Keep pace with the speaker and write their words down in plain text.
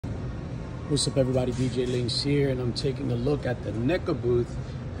What's up everybody, DJ Links here, and I'm taking a look at the Neca booth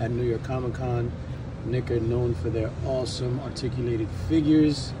at New York Comic Con. Neca known for their awesome articulated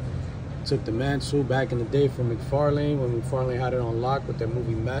figures. Took the mantle back in the day from McFarlane when McFarlane had it on lock with their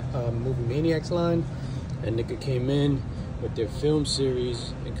movie Maniacs line, and Neca came in with their film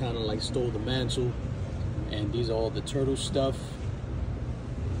series and kind of like stole the mantle. And these are all the turtle stuff,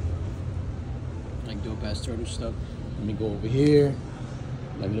 like dope ass turtle stuff. Let me go over here.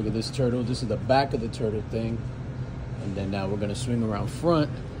 Like, look at this turtle. This is the back of the turtle thing. And then now we're gonna swing around front.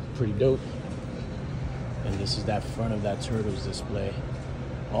 Pretty dope. And this is that front of that turtles display.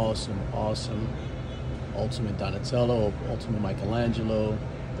 Awesome, awesome. Ultimate Donatello, Ultimate Michelangelo.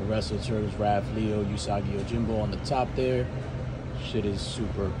 The rest of the turtles, Raph, Leo, Usagi Yojimbo on the top there. Shit is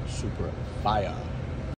super, super fire.